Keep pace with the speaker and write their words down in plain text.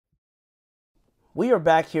We are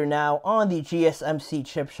back here now on the GSMC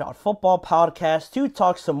Chip Shot Football Podcast to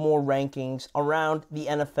talk some more rankings around the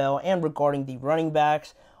NFL and regarding the running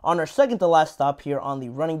backs. On our second to last stop here on the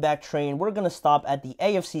running back train, we're going to stop at the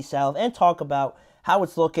AFC South and talk about how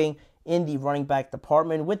it's looking in the running back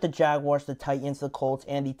department with the Jaguars, the Titans, the Colts,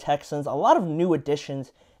 and the Texans. A lot of new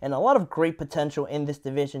additions and a lot of great potential in this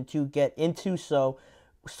division to get into. So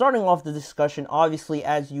starting off the discussion, obviously,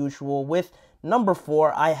 as usual, with number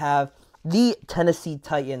 4, I have the Tennessee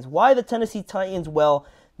Titans. Why the Tennessee Titans? Well,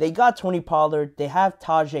 they got Tony Pollard. They have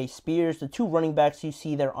Tajay Spears, the two running backs you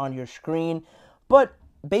see there on your screen. But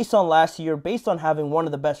based on last year, based on having one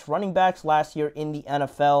of the best running backs last year in the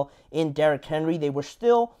NFL in Derrick Henry, they were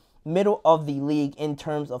still middle of the league in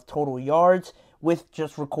terms of total yards, with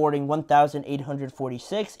just recording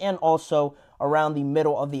 1,846 and also around the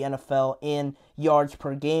middle of the NFL in yards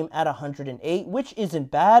per game at 108, which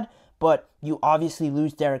isn't bad. But you obviously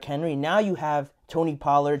lose Derrick Henry. Now you have Tony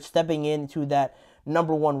Pollard stepping into that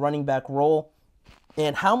number 1 running back role.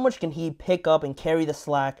 And how much can he pick up and carry the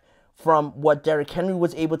slack from what Derrick Henry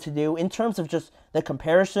was able to do? In terms of just the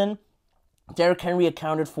comparison, Derrick Henry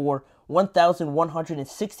accounted for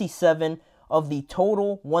 1,167 of the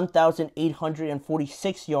total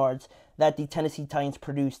 1,846 yards that the Tennessee Titans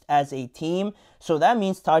produced as a team. So that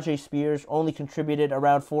means Tajay Spears only contributed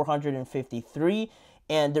around 453.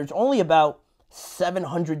 And there's only about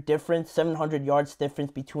 700 yards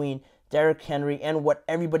difference between Derrick Henry and what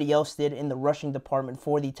everybody else did in the rushing department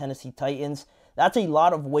for the Tennessee Titans. That's a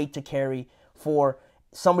lot of weight to carry for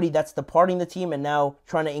somebody that's departing the team and now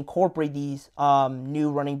trying to incorporate these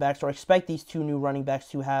new running backs, or expect these two new running backs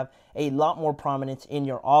to have a lot more prominence in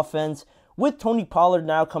your offense. With Tony Pollard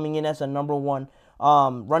now coming in as a number 1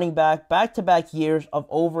 running back, back-to-back years of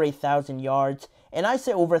over 1,000 yards. And I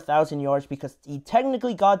say over 1,000 yards because he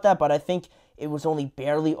technically got that, but I think it was only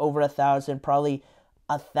barely over 1,000, probably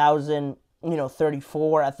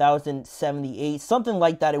 1,034, 1,078, something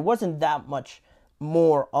like that. It wasn't that much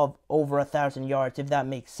more of over 1,000 yards, if that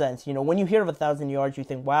makes sense. You know, when you hear of 1,000 yards, you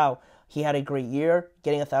think, wow, he had a great year.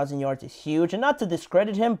 Getting 1,000 yards is huge. And not to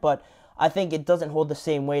discredit him, but I think it doesn't hold the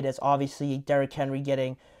same weight as obviously Derrick Henry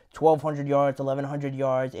getting 1,200 yards, 1,100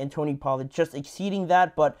 yards, and Tony Pollard just exceeding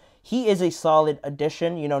that. But he is a solid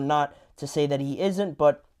addition, you know, not to say that he isn't,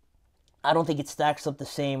 but I don't think it stacks up the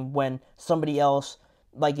same when somebody else,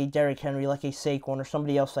 like a Derrick Henry, like a Saquon, or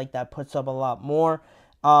somebody else like that, puts up a lot more.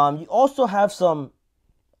 You also have some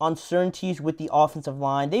uncertainties with the offensive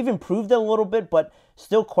line. They've improved it a little bit, but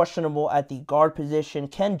still questionable at the guard position.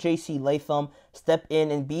 Can J.C. Latham step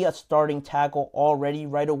in and be a starting tackle already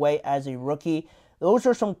right away as a rookie? Those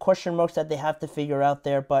are some question marks that they have to figure out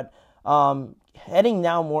there, but heading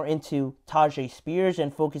now more into Tajay Spears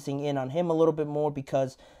and focusing in on him a little bit more,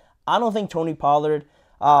 because I don't think Tony Pollard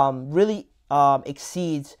really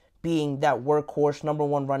exceeds being that workhorse number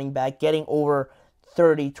 1 running back, getting over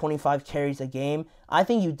 30, 25 carries a game. I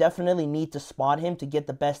think you definitely need to spot him to get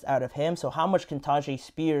the best out of him. So how much can Tajay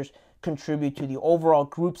Spears contribute to the overall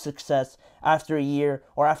group success after a year,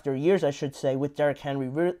 or after years, I should say, with Derrick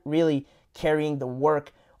Henry really carrying the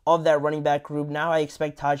work of that running back group? Now I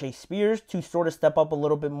expect Tajay Spears to sort of step up a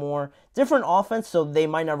little bit more. Different offense, so they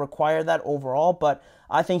might not require that overall, but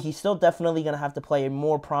I think he's still definitely going to have to play a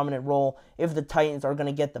more prominent role if the Titans are going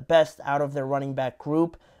to get the best out of their running back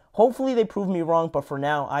group. Hopefully they prove me wrong, but for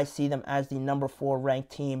now I see them as the number 4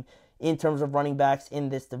 ranked team in terms of running backs in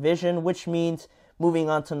this division, which means moving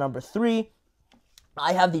on to number 3,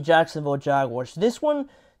 I have the Jacksonville Jaguars. This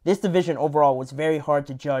division overall was very hard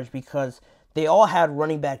to judge because they all had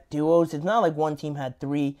running back duos. It's not like one team had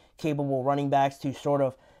 3 capable running backs to sort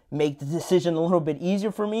of make the decision a little bit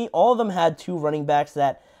easier for me. All of them had 2 running backs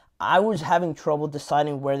that I was having trouble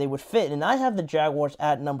deciding where they would fit. And I have the Jaguars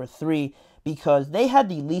at number 3 because they had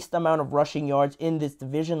the least amount of rushing yards in this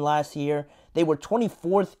division last year. They were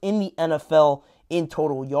 24th in the NFL in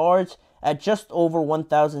total yards at just over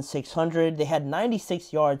 1,600. They had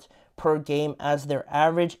 96 yards per game as their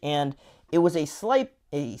average, and it was a slight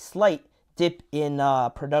dip in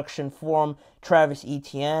production from Travis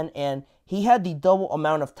Etienne, and he had the double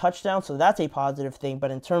amount of touchdowns, so that's a positive thing. But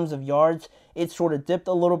in terms of yards, it sort of dipped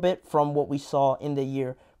a little bit from what we saw in the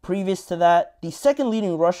year previous to that. The second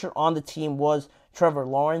leading rusher on the team was Trevor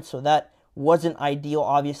Lawrence, so that wasn't ideal,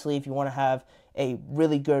 obviously, if you want to have a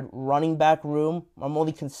really good running back room. I'm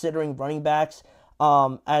only considering running backs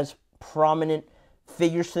as prominent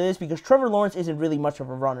figures to this because Trevor Lawrence isn't really much of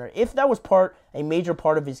a runner. If that was a major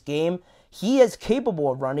part of his game, he is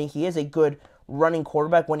capable of running. He is a good running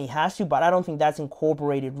quarterback when he has to, but I don't think that's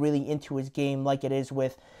incorporated really into his game like it is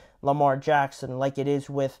with Lamar Jackson, like it is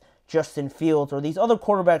with Justin Fields, or these other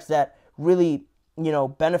quarterbacks that really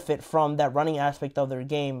benefit from that running aspect of their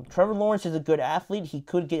game. Trevor Lawrence is a good athlete. He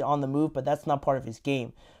could get on the move, but that's not part of his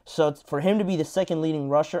game. So for him to be the second leading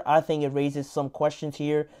rusher, I think it raises some questions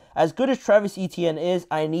here. As good as Travis Etienne is,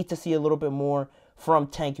 I need to see a little bit more from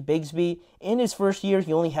Tank Bigsby. In his first year,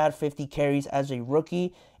 he only had 50 carries as a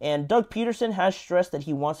rookie, and Doug Peterson has stressed that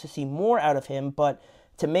he wants to see more out of him, but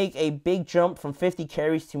to make a big jump from 50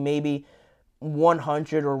 carries to maybe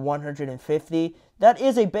 100 or 150, that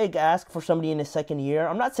is a big ask for somebody in his second year.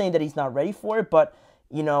 I'm not saying that he's not ready for it, but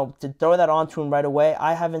to throw that onto him right away,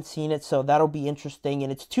 I haven't seen it, so that'll be interesting.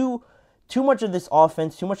 And it's too much of this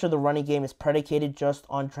offense, too much of the running game is predicated just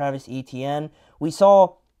on Travis Etienne. We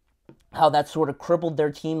saw how that sort of crippled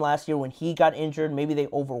their team last year when he got injured. Maybe they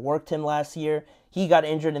overworked him last year. He got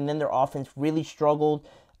injured, and then their offense really struggled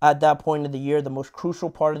at that point of the year, the most crucial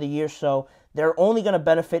part of the year. So they're only going to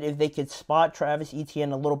benefit if they could spot Travis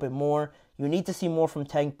Etienne a little bit more. You need to see more from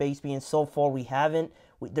Tank Bigsby, and so far we haven't.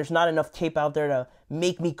 There's not enough tape out there to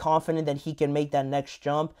make me confident that he can make that next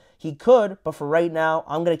jump. He could, but for right now,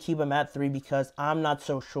 I'm going to keep him at 3 because I'm not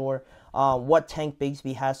so sure what Tank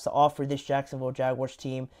Bigsby has to offer this Jacksonville Jaguars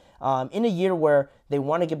team in a year where they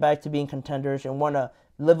want to get back to being contenders and want to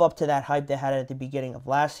live up to that hype they had at the beginning of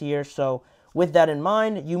last year. So with that in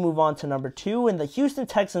mind, you move on to number 2, and the Houston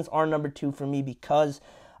Texans are number 2 for me because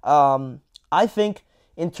I think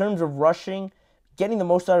in terms of rushing, getting the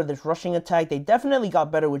most out of this rushing attack, they definitely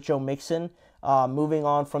got better with Joe Mixon, moving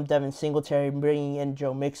on from Devin Singletary, bringing in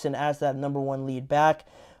Joe Mixon as that number 1 lead back.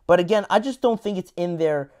 But again, I just don't think it's in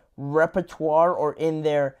their repertoire or in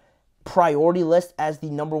their priority list as the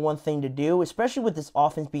number 1 thing to do, especially with this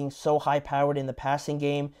offense being so high-powered in the passing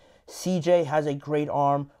game. CJ has a great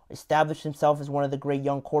arm, established himself as one of the great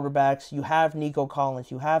young quarterbacks. You have Nico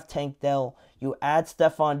Collins, you have Tank Dell, you add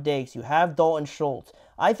Stephon Diggs, you have Dalton Schultz.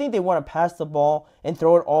 I think they want to pass the ball and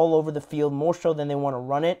throw it all over the field more so than they want to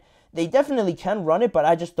run it. They definitely can run it, but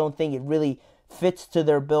I just don't think it really fits to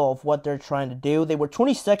their bill of what they're trying to do. They were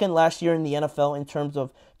 22nd last year in the NFL in terms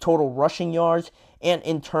of total rushing yards and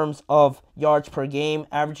in terms of yards per game,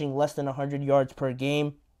 averaging less than 100 yards per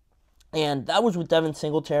game. And that was with Devin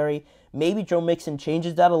Singletary. Maybe Joe Mixon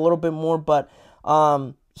changes that a little bit more, but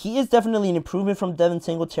he is definitely an improvement from Devin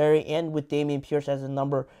Singletary and with Dameon Pierce as a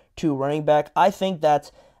number 2 running back. I think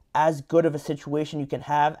that's as good of a situation you can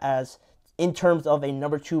have as in terms of a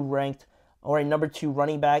number 2 ranked or a number 2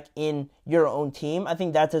 running back in your own team. I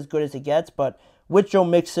think that's as good as it gets, but with Joe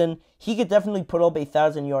Mixon, he could definitely put up a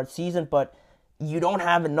 1,000-yard season, but you don't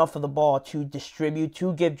have enough of the ball to distribute,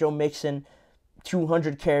 to give Joe Mixon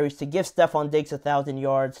 200 carries, to give Stephon Diggs 1,000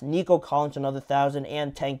 yards, Nico Collins another 1,000,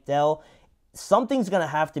 and Tank Dell. Something's going to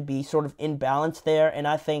have to be sort of in balance there, and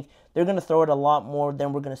I think they're going to throw it a lot more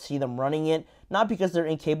than we're going to see them running it. Not because they're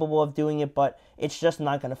incapable of doing it, but it's just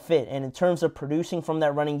not going to fit. And in terms of producing from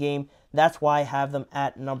that running game, that's why I have them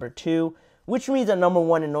at number 2, which means at number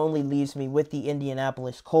 1 and only leaves me with the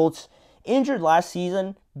Indianapolis Colts. Injured last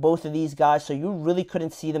season, both of these guys, so you really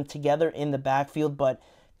couldn't see them together in the backfield, but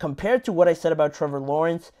compared to what I said about Trevor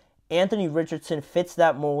Lawrence, Anthony Richardson fits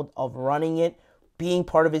that mold of running it, being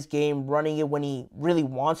part of his game, running it when he really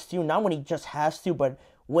wants to, not when he just has to, but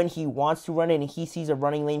when he wants to run it and he sees a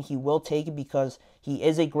running lane, he will take it because he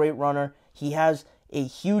is a great runner. He has a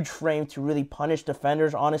huge frame to really punish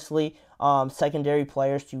defenders, honestly, secondary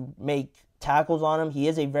players to make tackles on him. He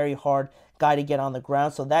is a very hard guy to get on the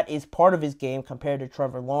ground, so that is part of his game compared to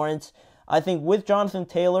Trevor Lawrence. I think with Jonathan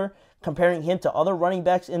Taylor, comparing him to other running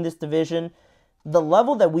backs in this division, the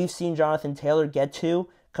level that we've seen Jonathan Taylor get to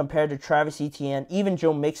compared to Travis Etienne, even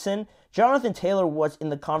Joe Mixon, Jonathan Taylor was in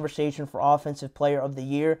the conversation for Offensive Player of the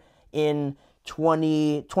Year in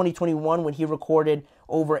 2021 when he recorded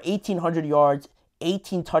over 1,800 yards,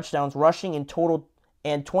 18 touchdowns rushing in total,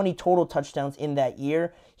 and 20 total touchdowns in that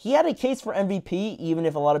year. He had a case for MVP, even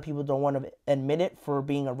if a lot of people don't want to admit it for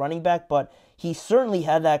being a running back, but he certainly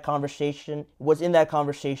had that conversation, was in that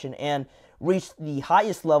conversation, and reached the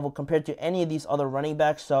highest level compared to any of these other running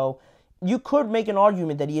backs. So you could make an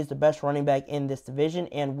argument that he is the best running back in this division,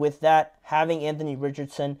 and with that, having Anthony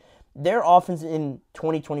Richardson, their offense in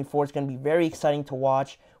 2024 is going to be very exciting to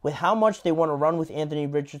watch. With how much they want to run with Anthony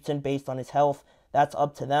Richardson based on his health, that's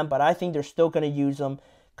up to them, but I think they're still going to use him.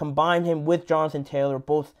 Combine him with Jonathan Taylor,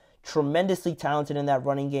 both tremendously talented in that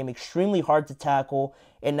running game, extremely hard to tackle,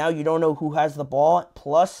 and now you don't know who has the ball.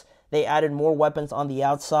 Plus, they added more weapons on the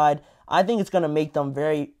outside. I think it's going to make them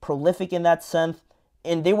very prolific in that sense,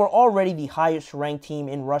 and they were already the highest ranked team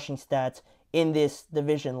in rushing stats in this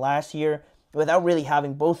division last year without really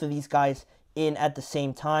having both of these guys in at the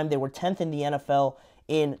same time. They were 10th in the NFL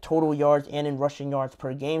in total yards and in rushing yards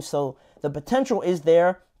per game. So the potential is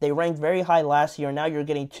there. They ranked very high last year. Now you're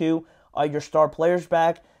getting two of your star players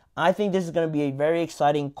back. I think this is going to be a very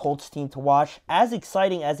exciting Colts team to watch, as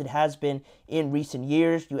exciting as it has been in recent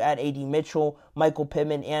years. You add A.D. Mitchell, Michael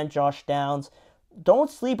Pittman, and Josh Downs. Don't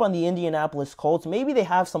sleep on the Indianapolis Colts. Maybe they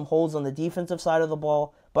have some holes on the defensive side of the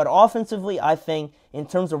ball, but offensively, I think in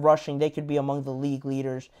terms of rushing, they could be among the league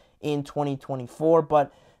leaders in 2024.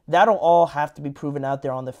 But that'll all have to be proven out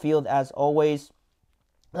there on the field, as always.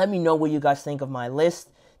 Let me know what you guys think of my list.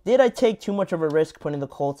 Did I take too much of a risk putting the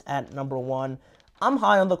Colts at number 1? I'm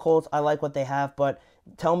high on the Colts. I like what they have, but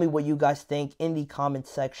tell me what you guys think in the comment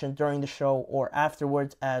section during the show or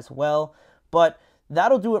afterwards as well. But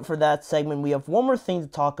that'll do it for that segment. We have one more thing to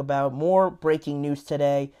talk about, more breaking news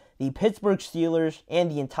today. The Pittsburgh Steelers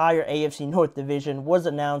and the entire AFC North division was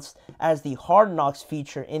announced as the Hard Knocks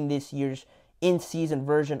feature in this year's in-season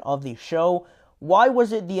version of the show. Why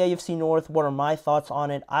was it the AFC North? What are my thoughts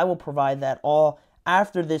on it? I will provide that all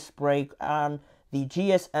after this break on the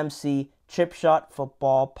GSMC Chip Shot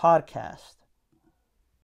Football Podcast.